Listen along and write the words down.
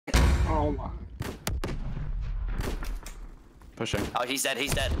Oh my. Pushing. Oh, he's dead.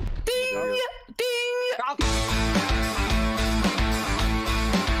 He's dead. Ding! Ding!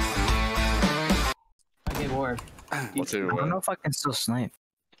 I get bored. What's your I don't know if I can still snipe.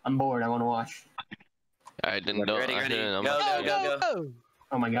 I'm bored. I want to watch. I didn't know. Ready, ready. I'm Go, not- go, go, go.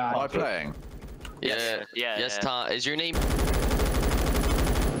 Oh my god. Am I playing? Yeah, Yeah, yes, yeah. Tom. Is your name?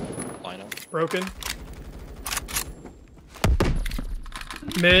 Broken.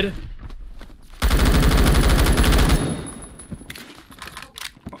 Mid.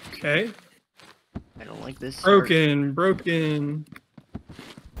 Okay. I don't like this. Broken. Broken.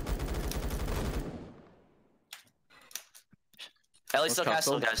 Ellie's still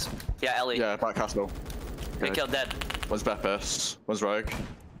castle, guys. Yeah, Eyylie. Yeah, back castle. Big kill, dead. Where's Beppis? Where's Rogue?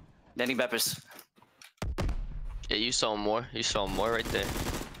 Netting Beppers. Yeah, you saw more. You saw more right there.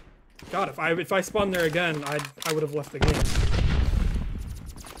 God, if I spawned there again, I would have left the game.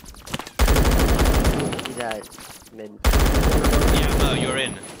 He's at mid. Yeah, no, you're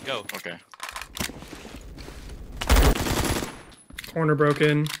in. Go. Okay. Corner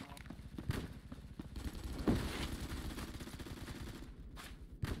broken.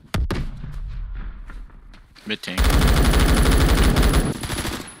 Mid tank.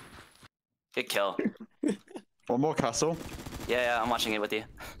 Good kill. One more castle. Yeah, yeah, I'm watching it with you.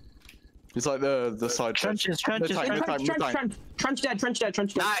 He's like the side. Trenches, trenches, Mid-tank, trenches. mid-tank, mid-tank. Trench dead. Trench dead.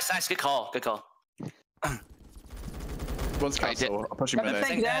 Trench dead. Nice, nice. Good call. Good call. One's castle. I'm pushing Beppis mid.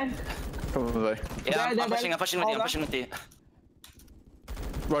 tank dead. Probably. Yeah, I'm Dead, pushing. I'm pushing with you. I'm dead. pushing with you.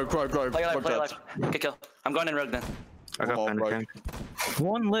 Rogue, Rogue, Rogue. Play alive, Rogue play dead. alive. Good kill. I'm going in rogue then. I got Oh, panic Rogue. tank.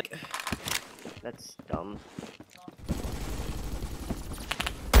 One lick. That's dumb.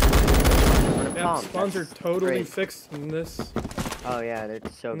 Yeah, Palm, spawns are that's totally great. fixed in this Oh yeah, they're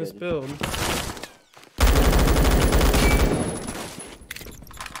so this good. build.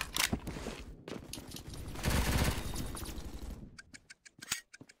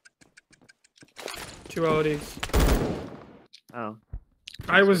 Two ODs. Oh.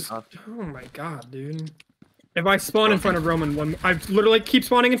 I was. Oh my god, dude. If I spawn in front of Roman, I literally keep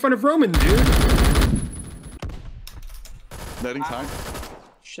spawning in front of Roman, dude. Netting tank.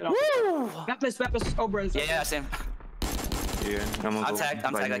 Shit up. Beppis. Oh, bro. Yeah, yeah, same. Yeah, I'm tagged.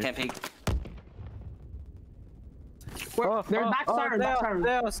 I'm tagged. I can't peek. They're back siren. Back siren.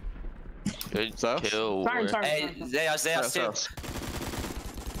 Good Zeus? kill. Siren, War. siren. Hey, Zeus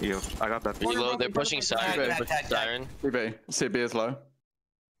too. Yo, I got that. Reload. They're pushing siren. They're pushing Tag, tag. siren. CB. CB is low.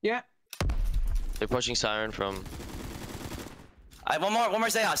 Yeah. They're pushing siren from. I have one more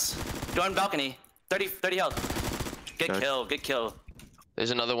Zeus. Doing balcony. 30 health. Good Okay. kill. Good kill.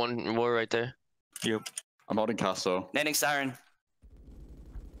 There's another one more right there. Yep. I'm holding castle. Netting siren.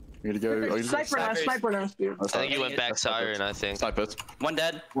 You gotta go. Sniper now. Sniper now. Dude. I think you went back siren. I think. Snipers. One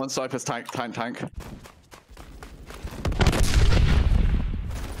dead. One sniper's tank.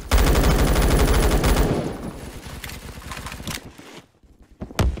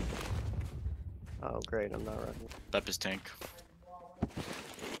 Oh great, I'm not running. Beppis tank.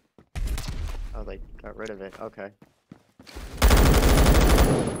 Oh, they got rid of it. Okay.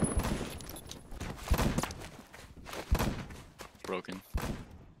 Broken.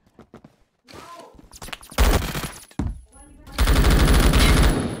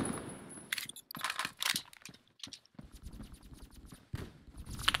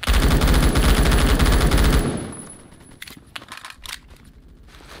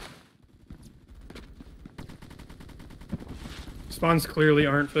 Spawns clearly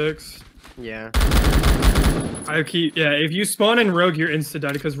aren't fixed. Yeah. Yeah, if you spawn in rogue, you're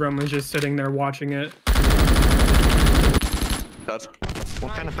insta-dead because Roman's just sitting there watching it. Dead.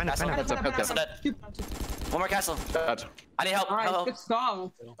 What kind of Castle, castle dead. One more castle. Dead. I need help. All right, Help. good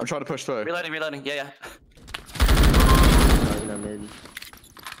stuff. I'm trying to push through. Reloading, reloading. Yeah, yeah. Oh, no mid.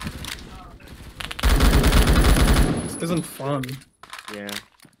 This isn't fun. Yeah.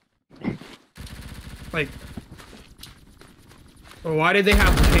 Like, well, why did they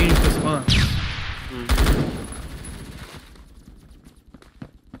have to change the spawn?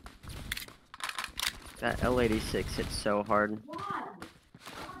 That L86 hits so hard.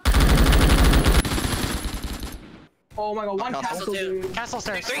 Oh my god, one Castle castle, two. dude. Castle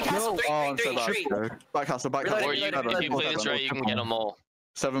stairs. Three castle, Oh, I'm so three. bad. Back castle, back Reloading, castle. Or if you play this right, you can get them all.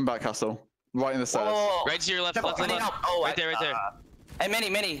 7 back castle. Right in the stairs. Oh, Right to your left, left, I need left. help. Oh, Right there, right there. Hey,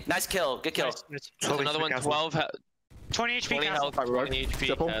 mini. Nice kill. Good kill. There's another one. 12. 20 HP 20 castle. health. 20 HP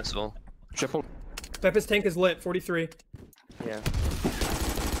Triple. castle. Triple. Beppis tank is lit, 43. Yeah.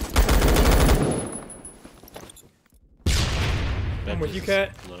 I'm with you,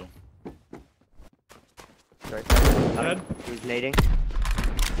 Cat. Low. Right. Dead. He's nading.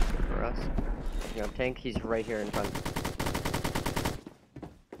 For us. You know, tank, he's right here in front.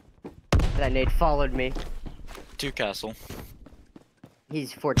 That nade followed me. 2 castle.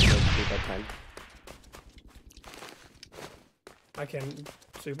 He's 14 HP that time. I can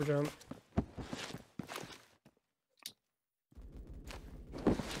super jump.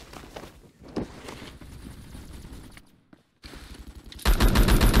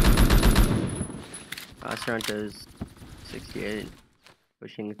 Tsurantaro's 68,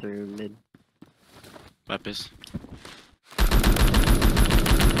 pushing through mid. Weapons.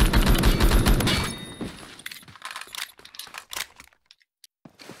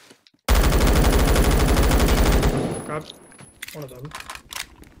 Grab one of them.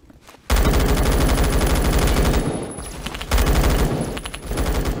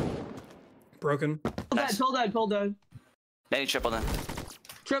 Broken. Pull dead. Maybe triple then.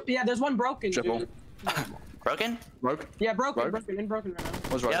 Yeah, there's one broken. Triple. Dude. Broken? Rogue. Yeah, broken Rogue. right now.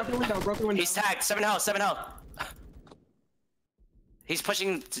 What's right? Yep. Broken window. He's tagged. 7 health. He's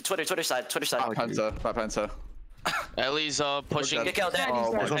pushing to Twitter side. Back Panther. Ellie's pushing. Get killed. Dead.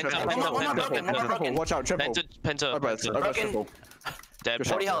 Oh, He's watch dead. out, One more broken. triple. Watch out, triple. Penta. Overhead Broken. triple. Dead. Good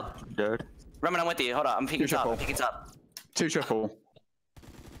 40 shot. health. Dead. Roman, I'm with you. Hold on. I'm peeking Two top. triple. 2 triple.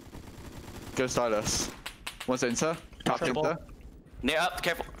 Go Stylus. One's Inter. Top Inter. Near up.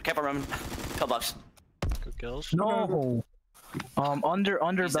 Careful, Roman. Pillbox. Good kills. No. Under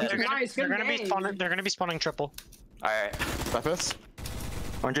He's dead. better. Nice, They're good gonna be game. spawning. They're gonna be spawning triple. Alright. Bepis.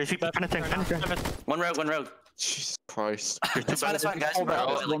 1 JC. Penetrating. One rogue. Jesus Christ. It's fine, guys. One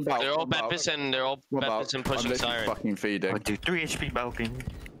bout. They're all Bepis and they're all One bout. Bepis and I'm pushing literally Siren. fucking feeding. 3 HP balcony.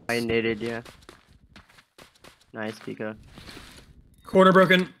 I naded, yeah. Nice, Pika. Corner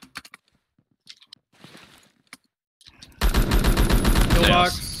broken.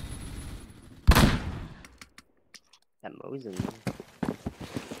 Pillbox. That Mosin.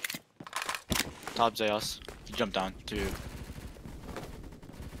 Top Zeus. He jumped down to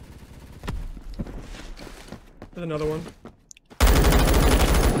There's another one.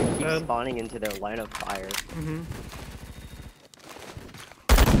 Keep Dead. spawning into their line of fire. Mm-hmm.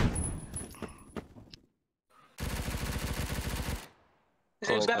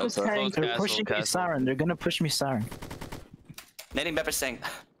 Close That was castle. tank. They're pushing me Siren. They're gonna push me Siren. Nading Pepper saying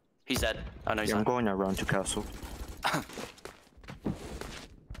he's dead. Oh no, he's Yeah, I'm not. going around to castle.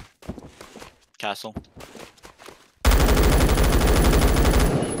 castle. There's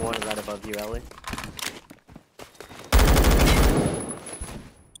one right above you, Eyyyllie.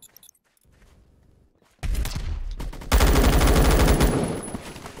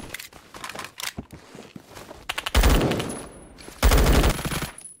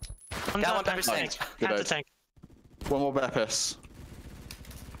 Got one Pepper saying. Good Half the edge. tank. One more Bepis.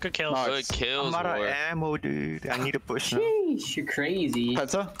 Good kill. Nice. Good kills, I'm out of boy. ammo, dude. I need to push now. Sheesh, you're crazy.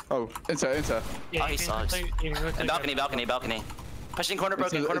 Penta? Oh, Inter. Yeah, Oh, he sucks. And balcony. Pushing corner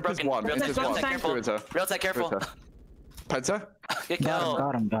broken. One. Real Inter's tight, one. careful. Inter. Real tight, careful. Penta? Good Got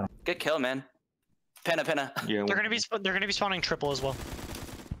kill. him. Good kill, man. Penna. Yeah, They're gonna be spawning triple as well.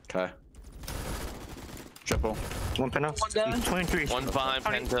 Okay. Triple. One penna. down. He's 23. One behind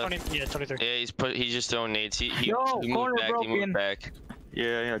 20, Penta. 23. Yeah, he's just throwing nades. He Yo, corner moved back. He broken. moved back.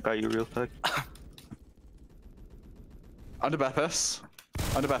 Yeah, I got you real quick. Under Bepis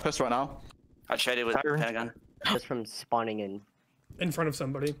right now. I traded with Siren. Pentagon. Just from spawning in. front of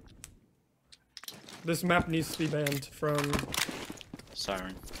somebody. This map needs to be banned from.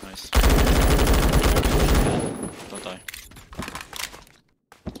 Siren. Nice. Don't die.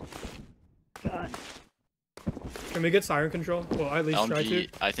 God. Can we get siren control? Well, I at least try to. LMG,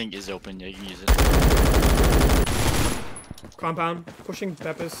 I think, is open. Yeah, you can use it. Compound. Pushing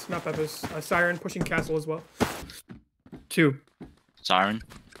Bepis. Not Bepis. Siren. Pushing castle as well. 2. Siren.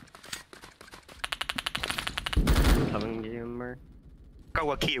 Coming to you, Mer. Forgot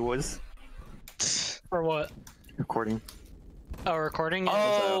what key it was. For what? Recording. Oh, recording?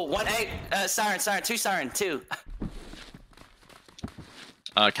 Oh, 1-8. Siren. 2 Siren. 2.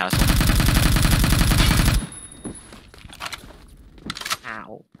 Castle.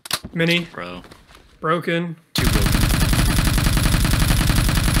 Ow. Mini. Bro. Broken. 2 broken.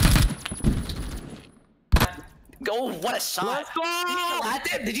 Oh, what a shot. Let's go! Collat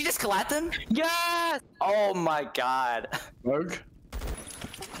them? Did you just collat them? Yes! Oh my god. Rogue.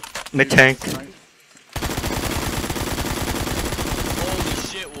 Mid tank. Holy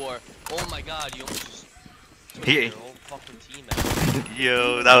shit, War. Oh my god, you almost just took He- your whole fucking team out.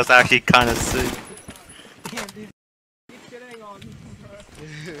 Yo, that was actually kind of sick. Damn, dude. Keep getting on.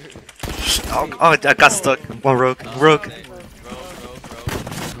 Oh, I got stuck. One rogue. Rogue. Bro.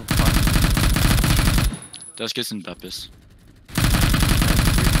 Duskiaa and Bepis.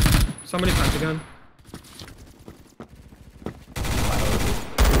 Somebody plant again.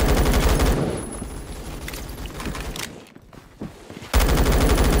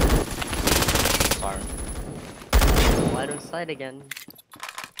 light again.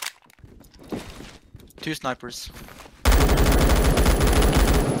 2 snipers.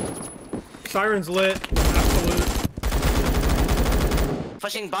 Siren's lit. Absolute.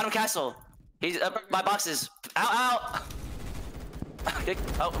 Pushing bottom castle. He's up by boxes. Ow, ow. Okay.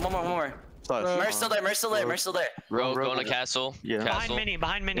 Oh, one more. Mer's still there. Mer's still there. Rogue going to castle. Yeah. Castle.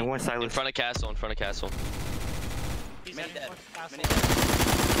 Behind mini. And one In silence. front of castle. Mini dead. Mini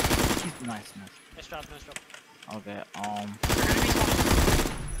Nice. Nice drop. Okay,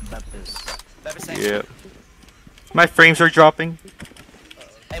 Beppis tank. Yeah. My frames are dropping.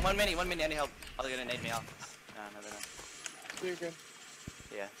 Hey, one mini. I need help. Oh, they're gonna nade me off. No, they're not. You're good.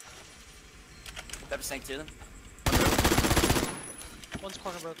 Yeah. Beppis tank to them. One's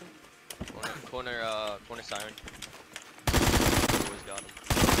corner broken. Corner siren. Always got him.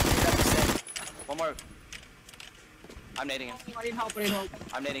 Beppis tank. One more. I'm nading him. I need help.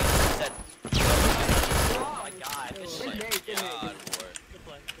 I'm nading him. He's dead. Oh my god. This Oh my shit. god, boy. Good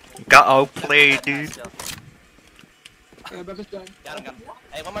play. Got outplayed, dude. Yeah, Beppis done. Got him.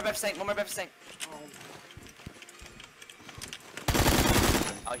 Hey, one more Beppis tank.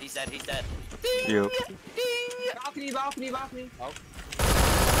 Oh, he's dead. Yep. Balcony.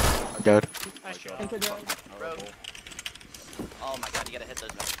 Dead. Nice shot. Enter down. Rogue. Oh my god, you gotta hit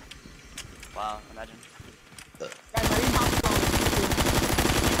those guys. Wow, imagine. Guys, I need help.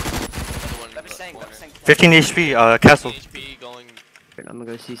 Another one in Beppis the tank. corner. 15 HP, castle. HP going. I'm gonna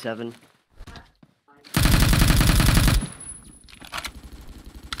go C7.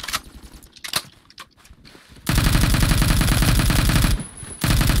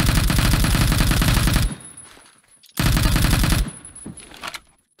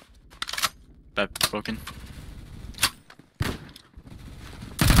 That broken.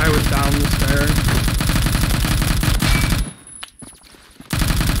 I was down the stair.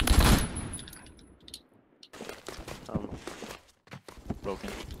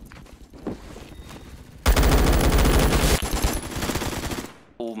 Broken.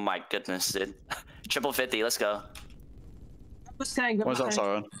 Oh my goodness, dude. Triple 50, let's go. Beppis tank. Where's that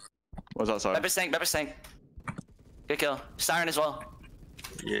siren? Beppis tank. Good kill. Siren as well.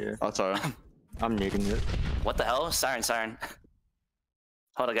 Yeah. That's siren. I'm needing it. What the hell? Siren.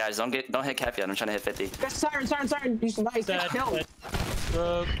 Hold on, guys. Don't hit cap yet. I'm trying to hit 50. Yes, siren. He's nice. Dead. Kill.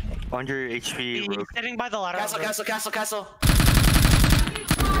 Rogue. Under HP, Rogue. Sitting by the ladder. Castle.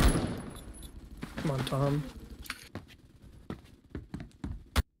 Come on, Tom.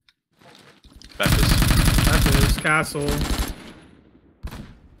 Beppis. That is castle.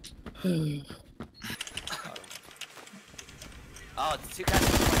 Oh, 2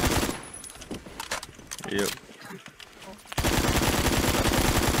 castles. Yep.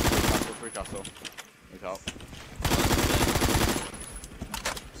 Free castle. Look out.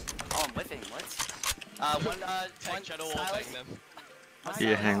 Oh, I'm whiffing. What? One Shadow wall Silas. bang them.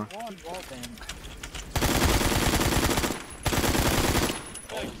 Yeah, hang on.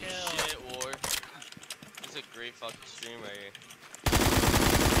 Holy shit, War. This is a great fucking stream right here.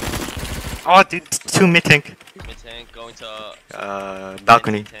 Oh, dude, 2 mid tank. Mid tank going to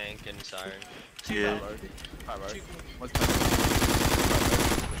Balcony. tank and siren. Yeah. Hi, rogue.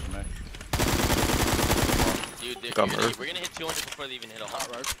 Dude, Got we're Merc. gonna hit 200 before they even hit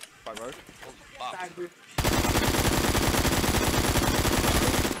 100. Hi, rogue. Holy fuck.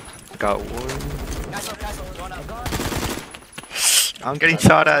 Got one. Castle, going up. I'm getting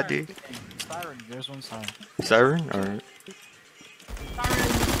shot at, dude. Siren, there's one siren. Siren? Alright. Siren,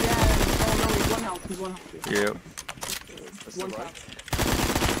 yeah. Oh no, he's one health. Yep. One health.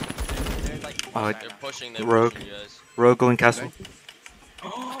 Oh, They're pushing you guys. Rogue going castle.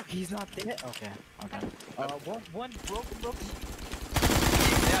 Oh, he's not dead. Okay. One broken.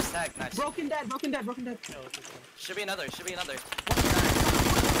 Yes, tag, nice. Broken dead. Should be another.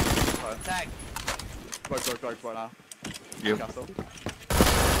 Tag. Rogue right now. Yep. Castle.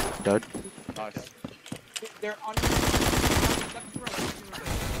 Dead. Nice. They're on.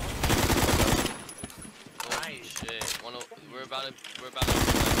 Holy shit. We're about to.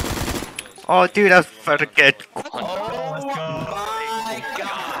 Oh, dude, I was about to get. Oh my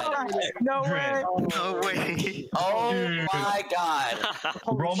god. No way. No way. Oh my god.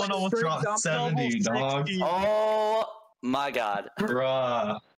 Roman almost dropped 70, dog. Oh my god.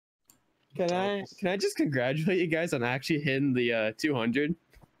 Bruh. Can I just congratulate you guys on actually hitting the 200?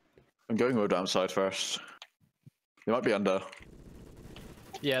 I'm going over downside first. You might be under.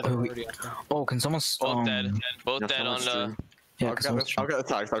 Yeah, they're already up. Oh, can someone? Both dead. Both dead on the. Yeah, I'll get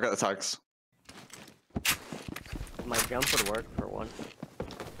the tags. My jump would work for one.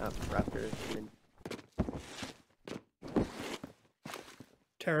 Raptors.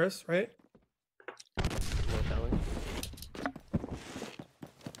 Terrace, right? No telling.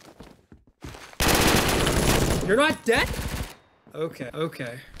 You're not dead? Okay,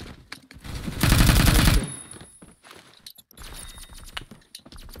 okay.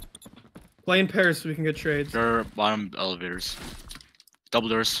 Play in pairs so we can get trades. They're bottom elevators. Double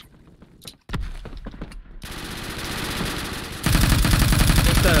doors.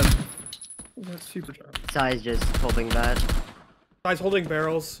 What's that? That's super job. Sai's just holding that. Sai's holding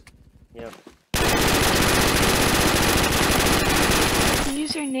barrels. Yep.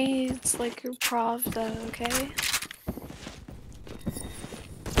 Use your nades like your prov though, okay?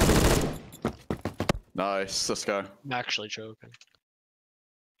 Nice, let's go. I'm actually joking.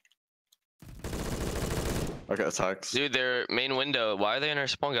 Okay, attacks. Dude, their main window. Why are they in our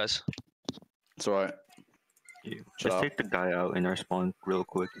spawn, guys? It's alright. Just take the guy out in our spawn real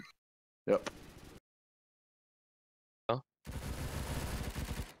quick. Yep. Oh.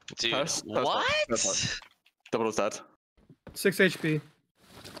 Dude, Pass, what? Double door's dead. 6 HP.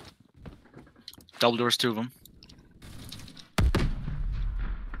 Double doors, 2 of them.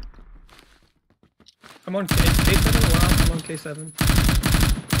 I'm on K7 wow, I'm on K7.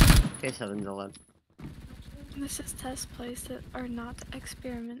 K7's allowed. This is test plays that are not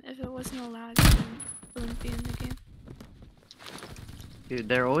experiment. If it wasn't allowed, then it wouldn't be in the game. Dude,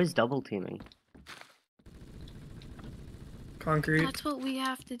 they're always double teaming. Concrete. That's what we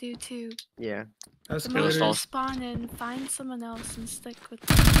have to do too. Yeah. That's The good. moment you spawn in, find someone else and stick with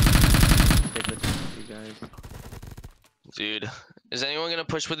them. Stick with you guys. Dude, is anyone gonna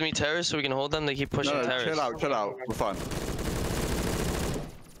push with me terrace so we can hold them? They keep pushing No, terrace. chill out. We're fine.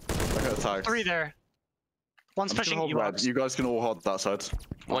 Okay, attacks. 3 there. One's I'm just pushing gonna you hold red. You guys can all hold that side.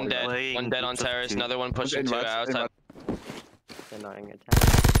 One dead. One dead on terrace. Another one pushing 2 outside. Denying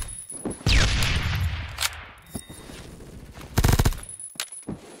attack.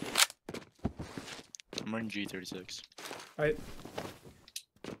 I'm running G36. Right.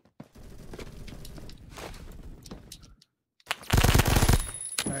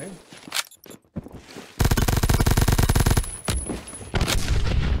 Alright.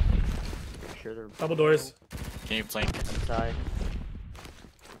 Sure they're Double doors. Can you flank? inside.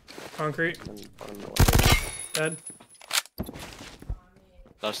 Concrete. And bottom left. Dead.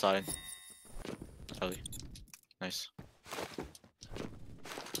 Left side. Eyyyllie. Nice.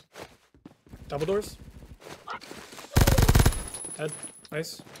 Double doors. Dead.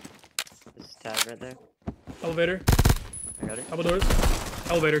 Nice. This tag right there. Elevator. I got it. Double doors.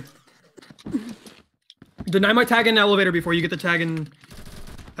 Elevator. Deny my tag in elevator before you get the tag in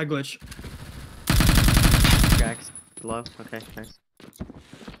a glitch. Cracks. Low. Okay, nice.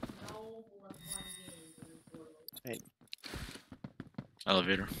 Right.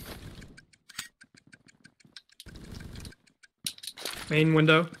 Elevator. Main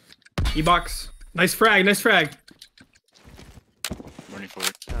window. E-box. Nice frag, nice frag. Running for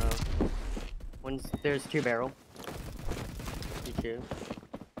it. There's 2 barrel. T2.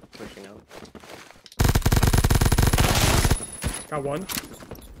 Pushing out. Got 1.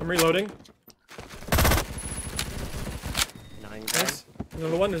 I'm reloading. 9 Nice. There's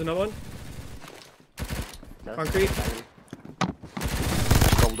another one, there's another one. Dust. Concrete.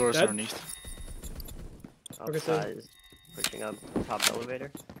 Double doors Dead. underneath. Okay, so- Outside is pushing up top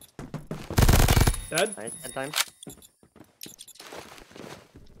elevator. Dead. Nice. End time.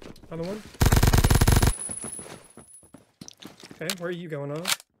 Another one. Okay, where are you going on?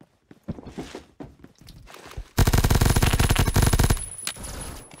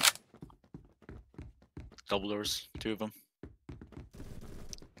 Double doors, 2 of them.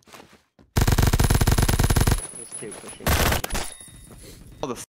 There's 2 pushing. How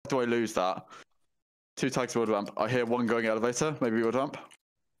the f do I lose that? 2 tags wood ramp. I hear 1 going elevator, maybe wood ramp.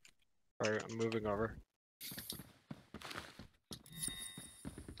 Alright, I'm moving over.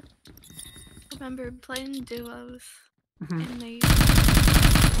 Remember playing duos Mhm. in the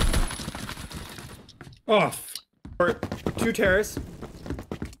Off. Or 2 terrace.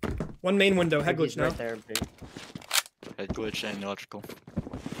 1 main window. Head glitch now. Right there, B. Head glitch and electrical.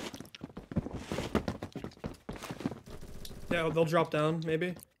 Yeah, they'll drop down,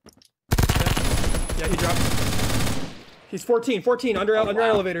 maybe. Yeah, he dropped. He's 14, under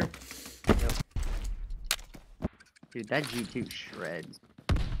elevator. Yep. Dude, that G2 shreds.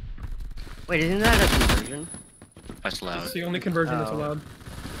 Wait, isn't that a conversion? That's loud. It's the only conversion that's allowed.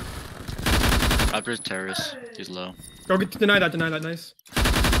 After terrace, he's low. Go get deny that, nice.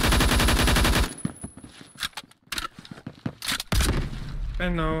 I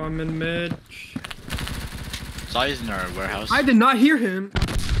know, I'm in mid. Sai's in our warehouse. I did not hear him.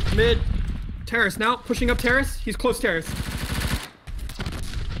 Mid terrace now, pushing up terrace. He's close terrace.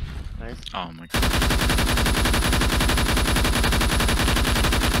 Nice. Oh my god.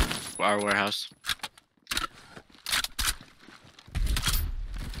 Our warehouse.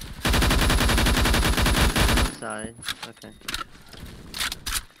 side. Okay.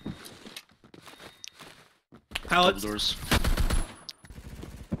 Pallets. Doors.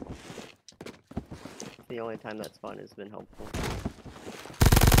 The only time that spawn has been helpful.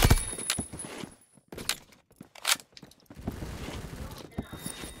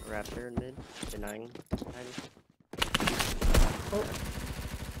 Raptor in mid, denying. Oh.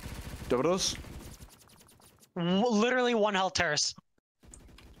 Double doors. Literally 1 health terrace.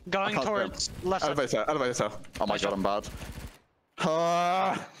 Going towards left side. Elevator. Oh my god, I'm bad.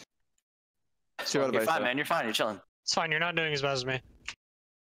 You're fine, man. You're fine. You're chilling. It's fine. You're not doing as bad as me.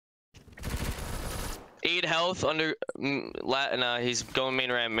 8 health under. Nah, he's going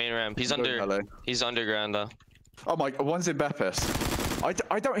main ramp. He's under. He's underground though. Oh my, one's in Beppis.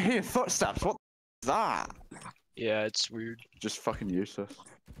 I don't hear footsteps. What is that? Yeah, it's weird. Just fucking useless.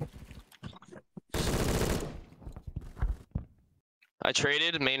 I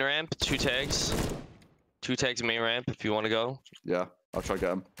traded main ramp, 2 tags. 2 tags main ramp if you want to go. Yeah, I'll try to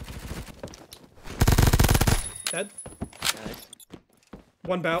get him. Dead. Nice.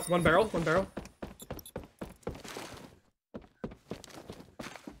 One barrel.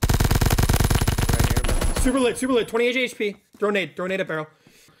 Super lit, 28 HP. Throw nade at barrel.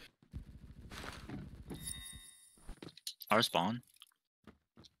 Our spawn.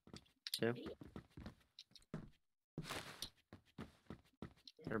 2.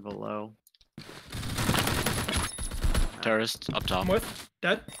 They're below. Terrorist up top. I'm with.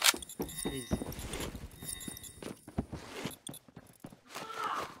 Dead. He's...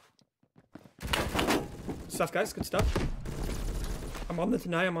 Stuff, guys. Good stuff. I'm on the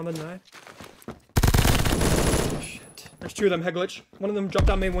deny. Oh, shit. There's 2 of them. Head glitch. One of them dropped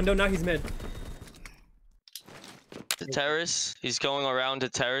out main window. Now he's mid. The terrace. He's going around to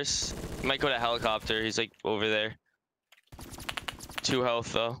terrace. He might go to helicopter. He's like over there. 2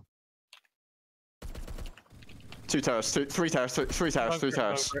 health though. 2 terrace, 3 terrace, 3 terrace, 3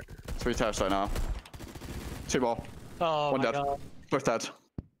 terrace. 3 terrace right now. 2 more. Oh, 1 dead. God. Both dead.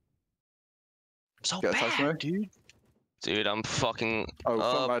 So Get bad, dude. Dude, I'm fucking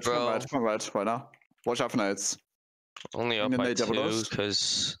front red right now. Watch out for nades. Only up by 2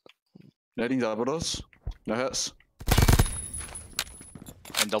 because... Nading double doors. No hits.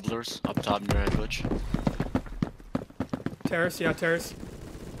 And double doors up top near head glitch. Terrace, yeah, terrace.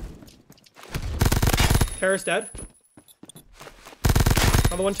 Terrace dead.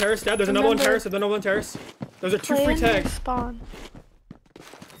 Another one terrace dead. There's another one terrace. Those are 2 free tags. Spawn.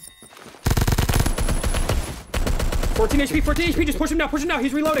 14 HP, just push him now,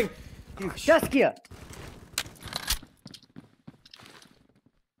 he's reloading. Duskiaa!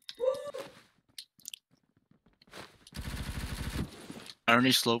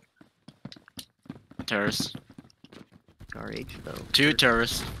 Irony slope. Terrace. RH though. 2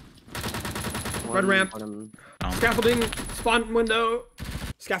 terrace. Red ramp. Scaffolding, spawn window.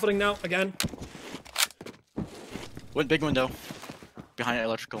 Scaffolding now, again. With big window. Behind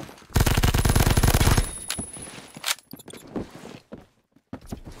electrical.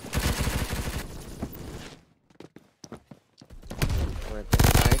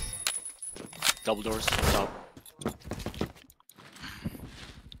 Nice. Double doors up top.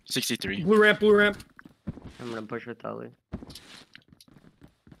 63. Blue ramp. I'm gonna push with Eyyyllie.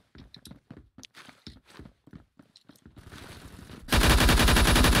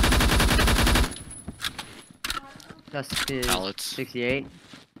 Duskiaa 68.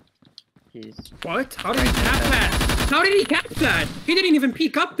 Jeez. What? How did he cap that? He didn't even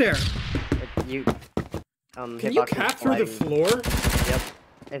peek up there. Can you cap through the floor? Yep.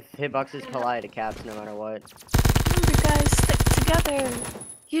 If hitbox is polite, it caps no matter what. Remember, guys, stick together.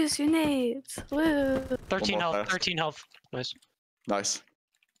 Use your nades. Woo. 13 health. 13 health. Nice.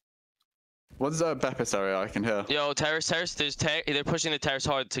 What's the Beppis area I can hear? Yo, terrace. There's tag. They're pushing the terrace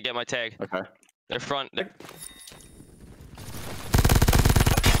hard to get my tag. Okay. They're front.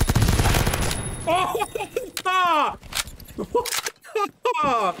 Oh!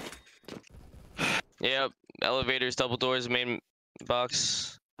 Yep. Elevators, double doors, main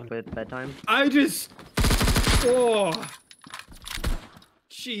box. With bedtime. I just. Oh.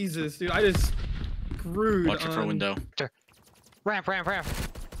 Jesus, dude. I just screwed. Watch it for a window. Ramp.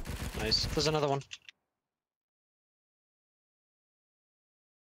 Nice. There's another one.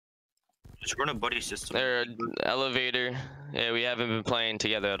 Just run a buddy system. They're elevator. Yeah, we haven't been playing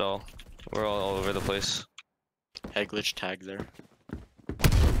together at all. We're all over the place. Head glitch tag there.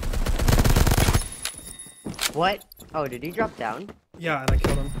 What? Oh, did he drop down? Yeah, and I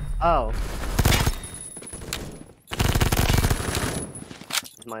killed him. Oh.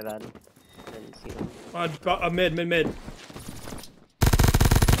 My bad. I didn't see him. Mid.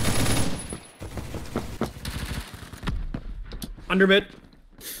 Under mid.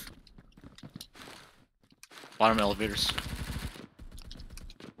 Bottom elevators.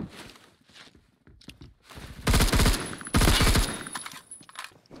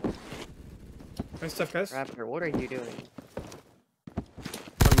 Nice stuff, guys. Raptor, what are you doing?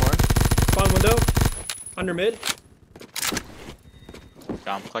 One more. Spawn window. Under mid.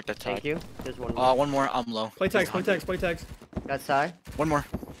 Got him. Collect that tag. Thank you. There's one more. One more. I'm low. Play tags, play tags, play tags. Got Sai. One more.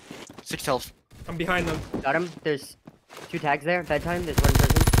 6 health. I'm behind them. Got him. There's 2 tags there. Bedtime. There's one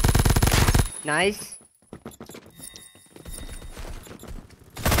person. Nice.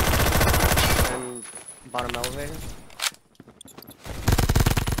 And bottom elevator.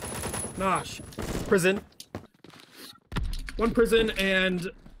 Nosh. Prison. One prison and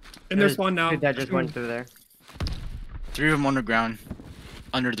their spawn now. 2 that just went through there. 3 of them underground.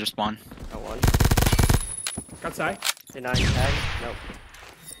 Under their spawn. Got one. Got Sai. Denying tag. Nope.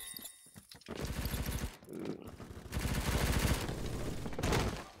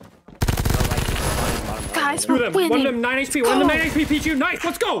 Guys, Screw we're them. winning. One of them 9 HP. One of them 9 HP. Pichu. Nice.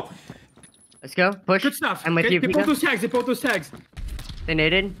 Let's go. Let's go. Push. Good stuff. I'm with you, Get both Pika. those tags. Get both those tags. They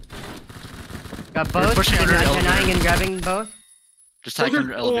naded. Got both. pushing under the Denying elevator. and grabbing both. Just tag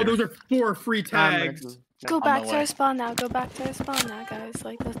under Oh, elevator. those are 4 free tags. Go On back my to way. our spawn now. Go back to our spawn now, guys.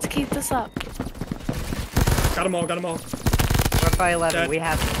 Like, let's keep this up. Got them all. Got them all. We're by 11. Dead. We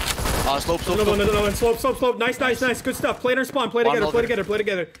have. Slope. Another one. Another one. Slope. Slope. Slope. Nice. Nice. Nice. Good stuff. Play in our spawn. Play together. Play together. Play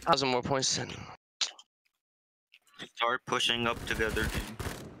together. 1,000 more points then. Start pushing up together,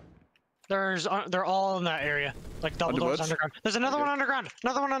 dude. They're all in that area. Like double doors underground. There's another one underground.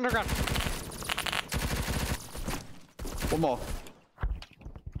 Another one underground. One more.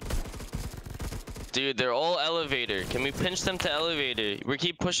 Dude, they're all elevator. Can we pinch them to elevator? We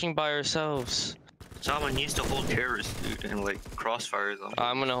keep pushing by ourselves. Someone needs to hold terrorists, dude, and like crossfire them.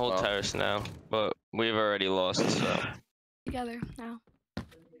 I'm gonna hold terrace now, but we've already lost, so. Together now.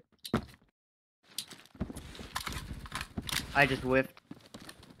 I just whiffed.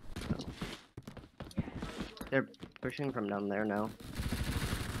 They're pushing from down there now.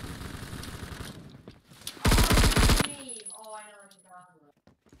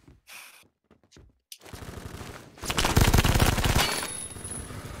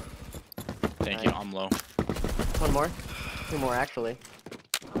 Thank you. I'm low. One more. 2 more, actually.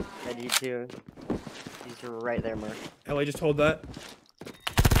 I need to. He's right there, Murph. Eyyyllie, just hold that.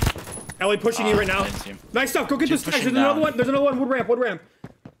 Eyyyllie pushing you right now. Nice stuff. Go get this tag. There's another one. There's another one. Wood ramp. Wood ramp.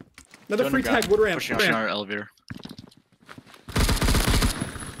 Another free tag. Wood ramp. Pushing our elevator.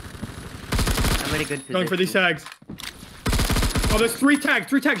 I'm in a good position. Going for these tags. Oh, there's 3 tags.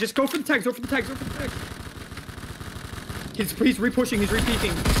 3 tags. Just go for the tags. Go for the tags. Go for the tags. He's re-pushing. He's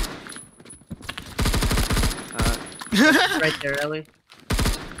re-peeking. Right there, Eyyyllie.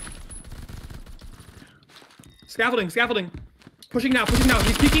 Scaffolding. Scaffolding. Pushing now. Pushing now.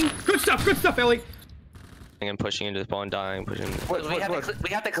 He's peeking. Good stuff. Good stuff, Eyyyllie. I'm pushing into spawn, dying, pushing. We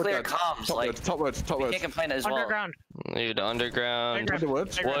have to clear comms. Like, top words. we can't complain as well. Underground. Dude, underground.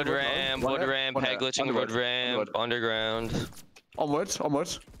 Wood ramp, peg glitching, wood ramp, underground. Onwards.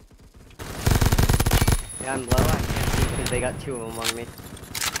 Yeah, I'm low. I can't see because they got 2 of them on me.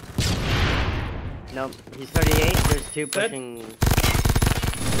 Nope. He's 38. There's 2 pushing.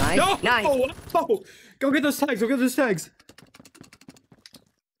 Nice. No! Nice. Oh, go get those tags. Go get those tags.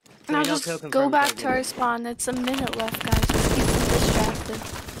 Now just go back to our spawn. It's a minute left, guys. Just keep them distracted.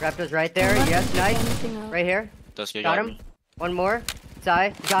 Raptor's right there. Yes, nice. Right here. Duskiaa Got him. One more.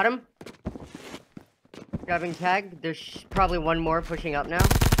 Sai. Got him. Grabbing tag. There's probably one more pushing up now.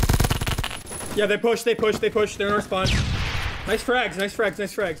 Yeah, they push. They're in our spawn. Nice frags.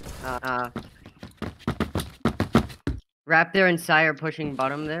 Raptor and Sai are pushing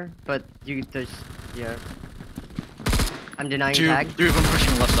bottom there, but there's, yeah. I'm denying tag. 3 of them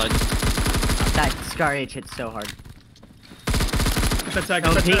pushing left side. That Scar H hits so hard. Get that tag.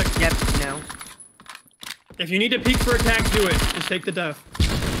 Don't Get that peek. tag. Yep, no. If you need to peek for a tag, do it. Just take the death.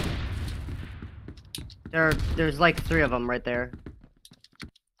 There's like 3 of them right there.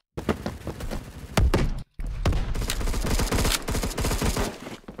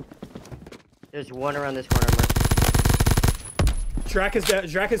 There's one around this corner. Drac is dead.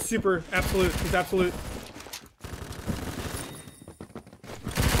 Drac is super absolute. He's absolute.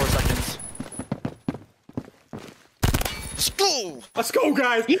 4 seconds. Let's go! Let's go,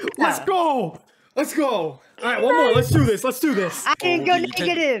 guys! Yeah. Let's go! Let's go! Alright, one more. Let's do this. I didn't go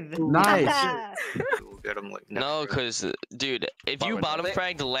negative! Nice. We'll get them like No, cause dude, if you bottom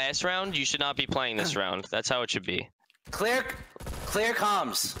fragged the last round, you should not be playing this round. That's how it should be. Clear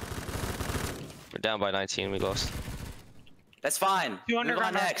comms. We're down by 19. We lost. That's fine. 2 Move on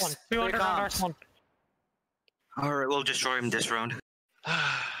underground next. R1. 2 Clear underground comms. R1. Alright, we'll destroy him this round.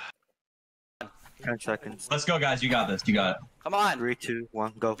 10 seconds. Let's go, guys. You got this. You got it. Come on. 3, 2,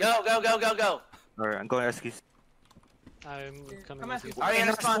 1, go. Go, go, go, go, go. Alright, I'm going Eskies. I'm coming Come with Eskies. you. Alright, in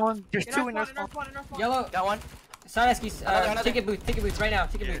our spawn. There's two in our spawn. spawn. Yellow. Got one. Side Eskies. Another. Ticket boots right now.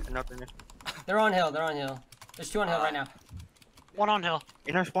 Ticket boots. Nothing. They're on hill. There's 2 on hill right now. One on hill.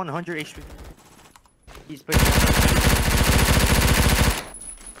 In our spawn, 100 HP. He's pushing.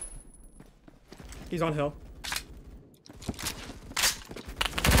 He's on hill.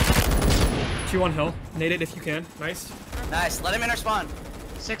 2 on hill. Nade it if you can. Nice. Nice. Let him in our spawn.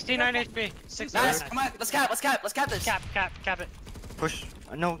 69 HP. 69. Nice. Come on. Let's cap this. Cap it. Push.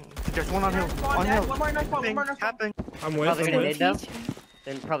 No, there's one on hill. On hill. One more in our spawn. One more in our spawn. Capping. I'm with. Probably I'm gonna with. nade though.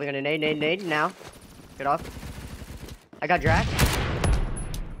 Then probably gonna nade now. Get off. I got Drac.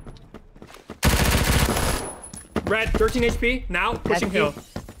 Red, 13 HP. Now pushing SC. hill.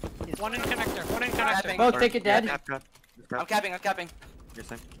 One in connector. Both ticket dead. I'm capping. Yes,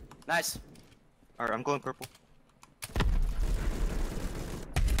 same. Nice. Alright, I'm going purple.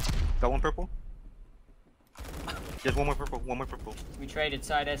 Got one purple. Just one more purple. We traded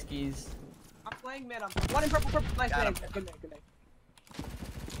side Eskies. I'm playing mid. One in purple. Nice name. Good name.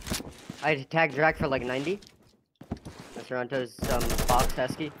 I tagged Drac for like 90. That's Toronto's box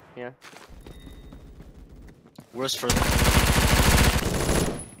Eski. Yeah. Worse for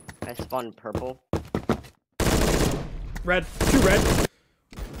I spawned purple. Red. 2 red.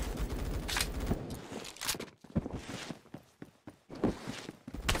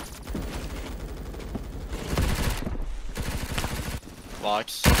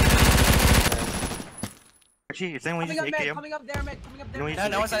 box. Actually, is anyone using AKM? Coming up there, mid. No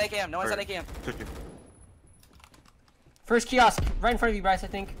one's on AKM. No one's on AKM. First kiosk, right in front of you, Bryce, I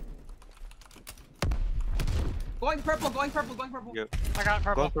think. Going purple. Yep. I got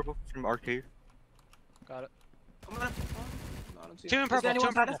purple. Going purple from arcade. Got it. I'm gonna... Two in purple.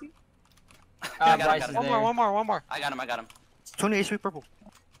 Bryce is there. One more. I got him. 20 HP purple.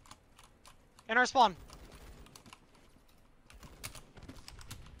 In our spawn.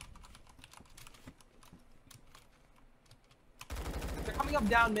 They're coming up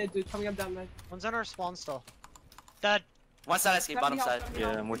down mid, dude. One's in our spawn still. Dead. One side escape, bottom side.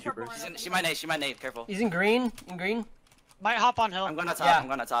 Yeah, I'm with you, bro. She might nade, careful. He's in green. Might hop on hill. I'm going to top.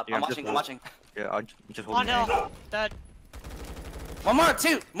 Yeah, I'm watching. Yeah, I'm just On holding. hill. Dead. One more,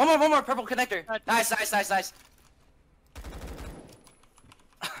 purple connector. Nice.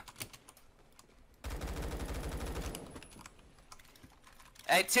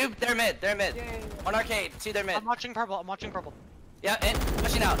 Hey, 2, they're mid. One arcade, 2, they're mid. I'm watching purple. Yeah, in,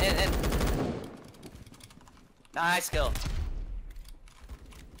 pushing out, in. Nice kill.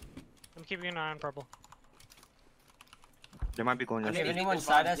 I'm keeping an eye on purple. They might be going If this way. anyone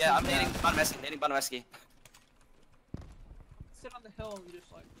side us, Yeah, I'm nading bottom esky. Sit on the hill and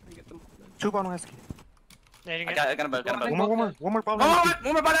just like get them. 2 bottom esky. Nading I it. got him. One more bottom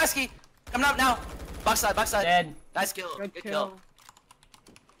One more bottom esky. Coming up now. Box side. Dead. Nice kill. Good kill.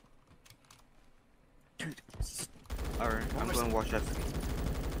 Alright, I'm going to watch that.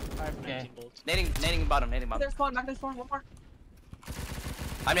 I have Okay. 19 bolts. Nading bottom. Back there spawn, one more.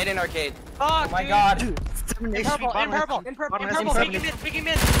 I'm nading arcade. Oh my god. In purple. Picking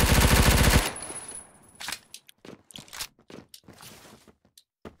mid.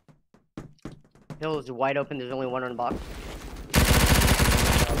 Hill is wide open. There's only one on the box.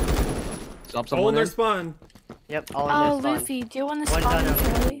 All in their spawn. Yep, all in their spawn. Luffy, do you want to One spawn done.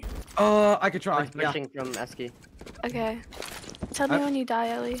 Eyyyllie? I could try. One's pushing from Eski. Okay. Tell me when you die,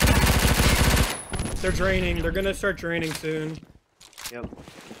 Eyyyllie. They're draining. They're gonna start draining soon. Yep.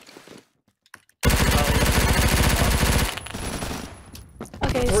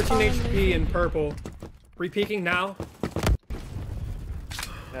 Okay, 14 spawn HP in purple. Re-peeking now.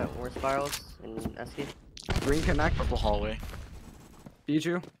 Got WarSpirals and Eski. Green connect. Purple hallway. Beat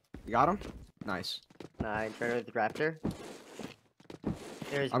you. You got him? Nice. I tried with Raptor.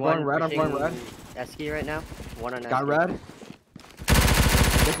 There's I'm one going red, I'm going pushing red. Eski right now. One on Got Eski. red.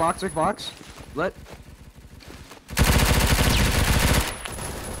 Big box. Lit.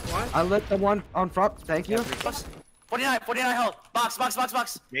 What? I lit the one on front. Thank you. 49 health. Box.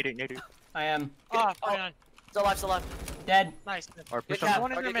 Nade. I am. Oh, 49. Still alive. Dead. Nice. Or push Good job.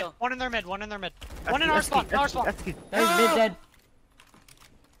 One in their mid. kill. One in their mid. One in our spawn. Eski. There's mid dead.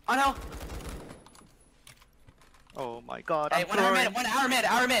 On hill. Oh my god. Hey, I'm 1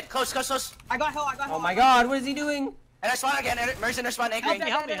 hour mid. Close. I got hill. Oh my god, what is he doing? And I spawn again. Mercy in their spawn anchoring.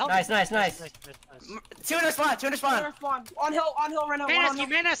 Help me. Nice. 2 in their spawn. On hill right now.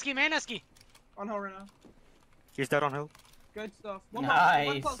 Man Eski. On hill right now. He's dead on hill. Good stuff. Nice.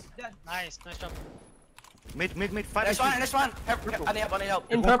 One close, dead. Nice job. Mid. Five. Next one. I need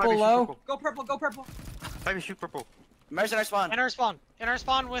help. In purple, low. Go purple. Five, shoot purple. Mercy, next one. Inner spawn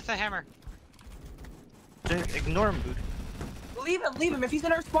with a hammer. Just ignore him, dude. Leave him. If he's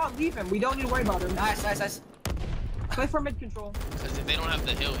in our spawn, leave him. We don't need to worry about him. Nice. Play for mid control. Because if they don't have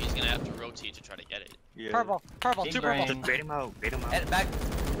the hill, he's gonna have to rotate to try to get it. Yeah. Purple, Big 2 brain. purple. Just bait him out. Head back.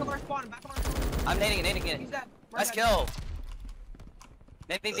 Back on our spawn. I'm nading it. He's dead. Nice kill.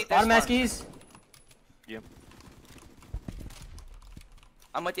 Nading Bottom Eskies. Yep.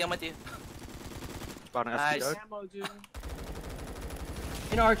 I'm with you. Bottom Nice. SC, Ammo, dude.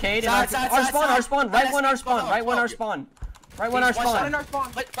 In arcade. Side. Our spawn. Right one, our spawn. One our spawn. One in our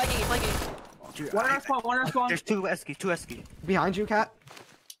spawn. Flanking. One in our spawn. There's two SC. Behind you, Cat.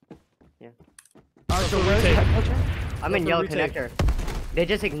 Yeah. So where's the head culture? I'm in yellow connector. They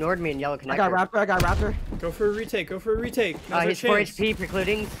just ignored me in yellow connector. I got Raptor. Go for a retake. Now's He's 4 HP,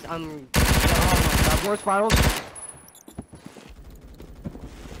 Precludings. WarSpirals.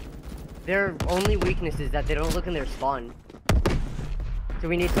 Their only weakness is that they don't look in their spawn. So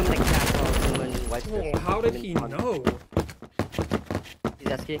we need something like CHaOS'S and wipes this. Oh, how did he know?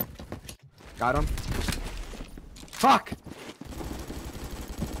 He's SK. Got him. Fuck!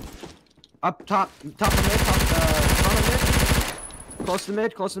 Up top of mid, front of mid. Close to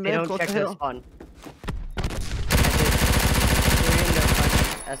mid, close to They don't close check to their hill. spawn.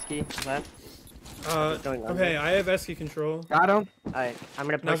 SK left. Okay, I have Esky control. Got him. Alright, I'm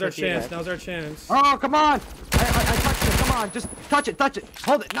gonna push Now's our with you guys. chance. Now's our chance. Oh, come on! I touched it. Come on, just touch it.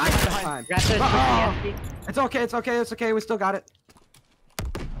 Hold it. Nice time. Raptor's It's okay. We still got it.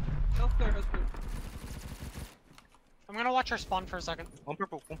 Health clear. I'm gonna watch our spawn for a second. One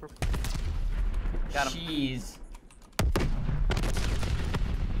purple. Got him. Jeez.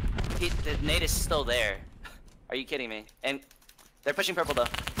 The nade is still there. Are you kidding me? And they're pushing purple though.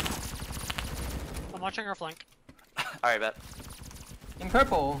 I'm watching our flank. Alright, bet. In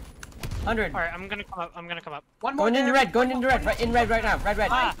purple. 100. Alright, I'm gonna come up. One more. Going into red. In red right now. Red.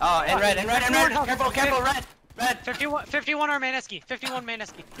 Oh, in red. Careful. Red. 51 our main esky. 51 main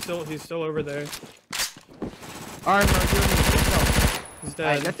esky. He's still over there. Alright, He's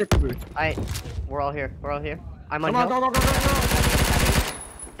dead. that's it. Alright, we're all here. I'm on Come hill. on, go.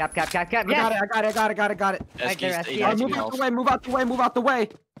 Cap. I got it. Right there, SK. Move out the way.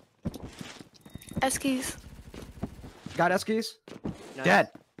 Eskies. Got Eskies. Nice. Dead.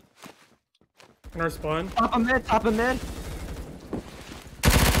 In our spawn. Top of mid.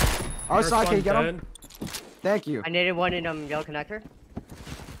 Our side, can you get him? Thank you. I needed one in yellow connector.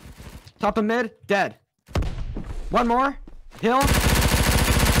 Top of mid, dead. One more. Hill.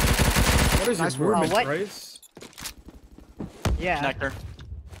 What is Nice your movement, what? Bryce? Yeah. Connector.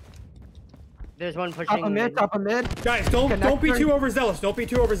 There's one pushing. Top of mid. Guys, don't be too overzealous.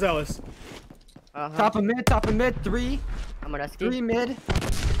 Top of mid, 3. I'm on SK. 3 mid.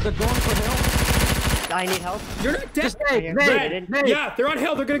 They're going for hill. I need help. You're not dead. Just Nade. Yeah, they're on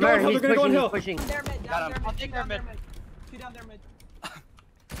hill. They're gonna go on hill. Pushing. Down there mid. I'll take their mid. Two down there mid.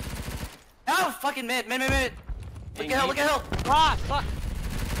 Oh, fucking mid. Look at hill. Ah, fuck.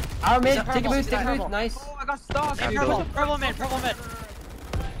 Our mid. Is that Take a purple? boost. Nice. Oh, I got stuck. Purple mid.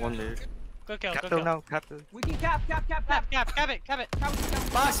 One mid. Good kill. Captain now, Captain. We can cap. Cap it.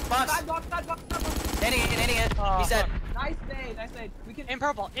 Box. Side block. Hitting it. He's dead. Nice nade. We can. In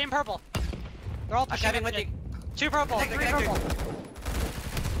purple. They're all I'm pushing capping it. with you. 2 purple, 3 purple.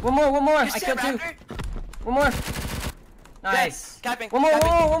 One more. I Shit, killed 2. Raptor. One more. Nice. Capping. One more.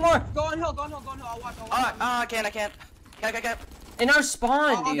 Go on hill. I'll watch. I can't. Cap. In our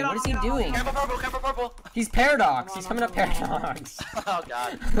spawn, dude. get What on, is he I'll get on. doing? Careful, purple. He's paradox. He's coming up paradox. Oh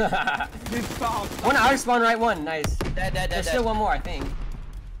god. One our spawn, right one. Nice. Dead. There's still one more, I think.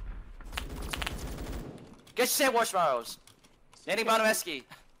 Get your WarSpirals. Nading bottom esky.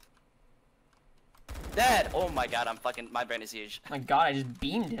 Dead. Oh my god, my brain is huge. My god, I just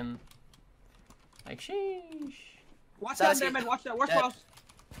beamed him. Like, sheesh. Watch down there, man. Watch that. WarSpirals.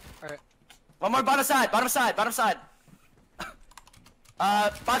 Alright. One more bottom side. Box side.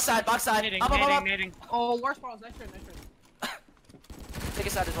 Nading, Up. nading. Oh, WarSpirals. Nice trade. Take a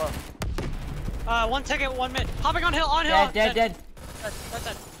side as well. 1 ticket, 1 mid. Hopping on hill. Dead. That's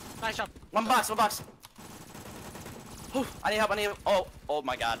it. Nice job. One box. Whew, I need help. Oh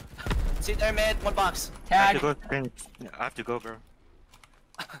my god. See there, mid. 1 box. Tag. I have to go, bro.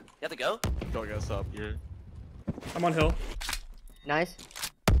 You have to go? Go get us up. Yeah. I'm on hill. Nice.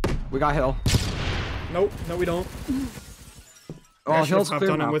 We got hill. Nope. No, we don't. Oh, hill's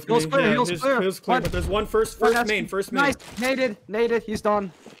clear now. Hill's clear. Hill's clear, but there's one first main. Nice. Naded. He's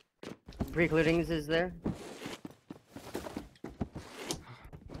done. Precludings is there.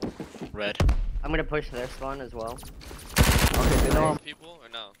 Red. I'm gonna push their spawn as well. Okay, they know people or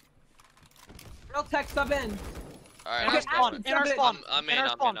no? Real tech sub in. Alright, Okay, in our spawn. I'm in,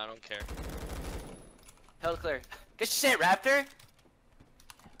 I don't care. Hell clear. Good shit, Raptor.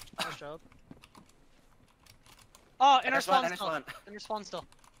 Nice job. Oh, inner Inner spawn spawn, still. inner Inner spawn still.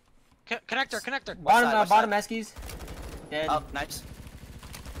 Connector. Bottom Eskies. Dead. Oh, nice.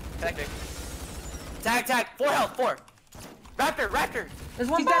 Connector. Tag. 4 health, 4. Raptor. There's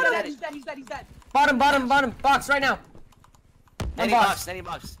one He's bottom. dead. He's dead. Bottom. Box right now. Nading box.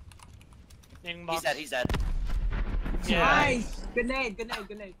 Nading box. He's dead. Yeah. Nice. Good nade.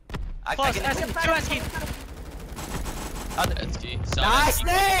 Close. Two Eskies. Eski. Nice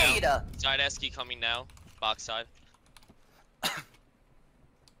nade! Side Eski coming now. Box side.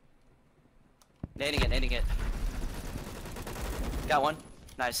 Nading it. Got one.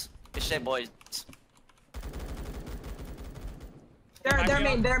 Nice. Good shit, boys.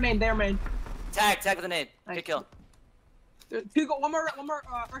 They're main. Tag with a nade. Good kill. Two go. One more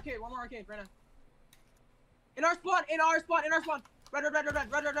arcade. Right now. In our spawn. Red.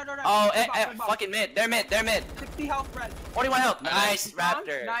 Oh, fucking mid. They're mid. 60 health, red. 41 health. Nice,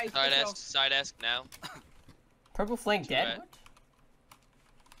 Raptor. Nice. Side Esk now. Purple flank dead. Where'd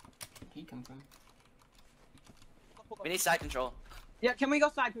he come from? We need side control. Yeah, can we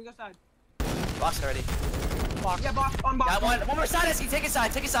go side? Box already. Box. Yeah, box. Got one more side Eski. Take it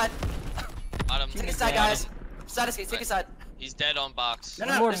side. Bottom. Take it side, guys. Side Eski. Take it side. He's dead on box. No,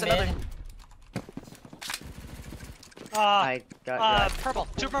 there's another. I got purple.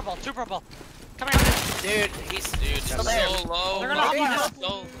 Two purple. Coming out. Dude, he's still there. So low. They're gonna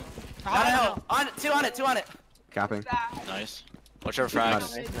No. No. Two on it. Capping. Nice. Watch our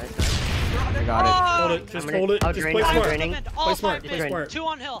frags. Nice. I got it. Hold it. Just hold it. I'll Just drain play it. smart. Draining. Play smart. Two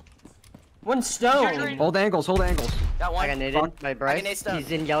on hill. One stone. Hold angles. Got I one. got naded by I Bryce. can nade stone.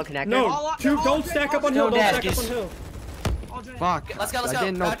 He's in yellow connector. No, don't stack up on hill. Don't stack up on hill. Fuck. Let's go. I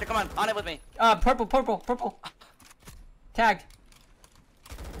didn't know. Raptor, come on it with me. Purple. Tagged.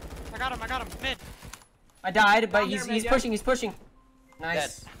 I got him. Mid. I died, but Down there, he's mid, pushing.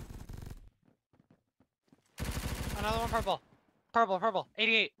 Nice. Another one purple. Purple.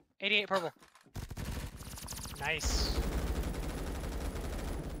 88 purple. Nice.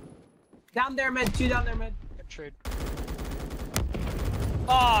 Down there, mid. 2 down there, mid. Good trade.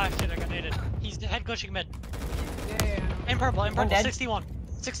 Oh shit, I got naded. He's head glitching mid. Yeah. In purple. Dead.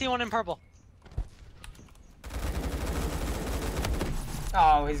 61 in purple.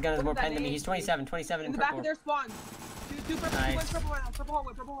 Oh, he's got more that pen than me. nade? He's 27 In in the back purple. of their spawn. Two purple. Nice. Purple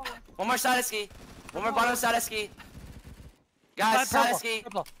hallway. One more side Eski. One more bottom side Eski. Guys, side Eski.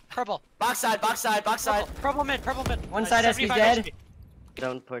 Purple. Box side. Purple mid. One side Eski's dead.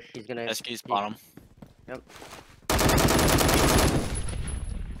 Don't push. He's gonna. Eski's bottom. Yep.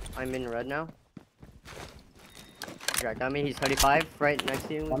 I'm in red now. Jack got me. He's 35. Right next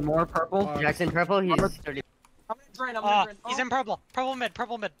to you. One more purple. Jack's in purple. He's 30. I'm gonna drain. He's in purple. Purple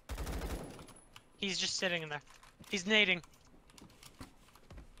mid. He's just sitting in there. He's nading.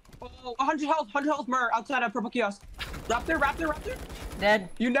 Oh, 100 health, Mur, outside of purple kiosk. Raptor. Dead.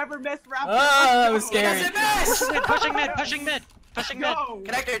 You never miss Raptor. Oh, that was scary. Pushing mid.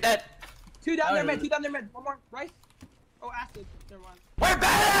 Connector dead. 2 down there, mid. One more, Rice. Oh, acid. Never mind. We're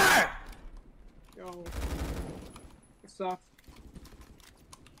better! Yo. It sucks.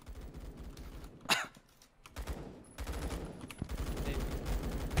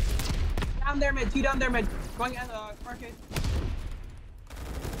 Down there, mid. 2 down there, mid. Going at arcade.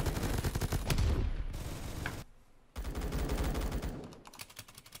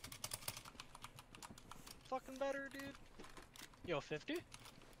 Fucking better, dude. Yo, 50?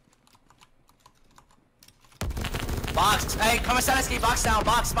 Box. Hey, come on, Eski. Box down.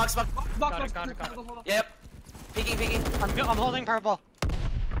 Box. Got it. Yep. Peeking. I'm holding purple.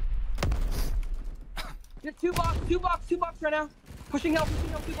 Get 2 box right now. Pushing help,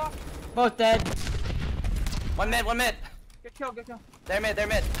 2 box. Both dead. One mid. Good kill. They're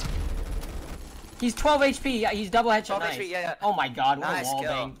mid. He's 12 HP. He's double headshot. 12 Nice. HP, yeah. Oh my god, what Nice a wall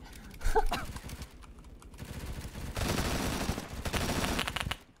kill. bang.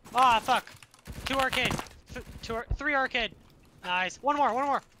 Ah, fuck. 2 arcade. 3 arcade. Nice. One more.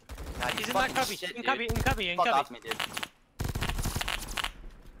 Nah, He's in that cubby. shit, In cubby. Fuck off me, dude.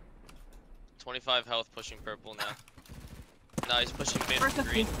 25 health pushing purple now. No, he's pushing mid from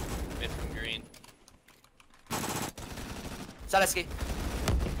green. Mid from green. Side Eski.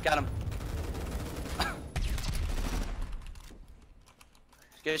 Got him.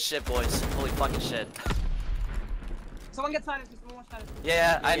 Good shit, boys. Holy fucking shit. Someone get side. Someone watch side.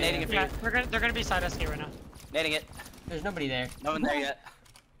 Yeah, I'm nading it for you. Yeah, they're gonna be side SK right now. Nading it. There's nobody there. No one there yet.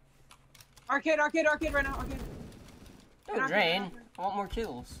 Arcade right now. Arcade. Dude, Drain. I want more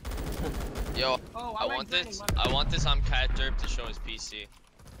kills. Yo, Oh, I want this. I want this imcatderp to show his PC.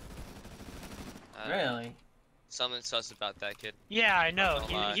 Really? Something sus about that kid. Yeah, I know.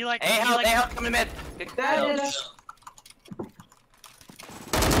 He like. Hey, help! Come in mid.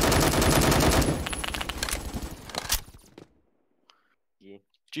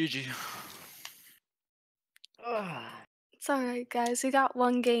 GG. It's alright, guys. We got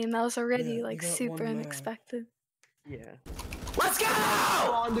one game that was already like super unexpected. Yeah. Let's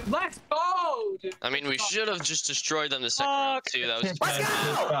go! Let's go! Dude. I mean, we should have just destroyed them the second round too. That was. Let's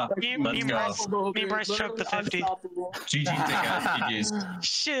go! Me and Bryce choked the 50. GG, GG's.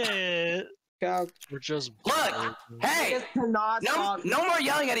 Shit. We're just. Look! Hey! No more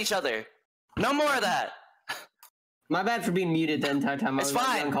yelling at each other. No more of that. My bad for being muted the entire time. It's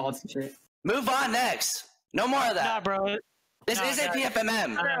fine. Uncalled shit. Move on next. No more of that. Nah, bro. This isn't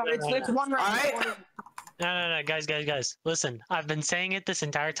PFMM. It's one round. Alright? No, guys. Listen, I've been saying it this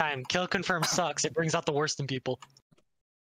entire time. Kill confirm sucks. It brings out the worst in people.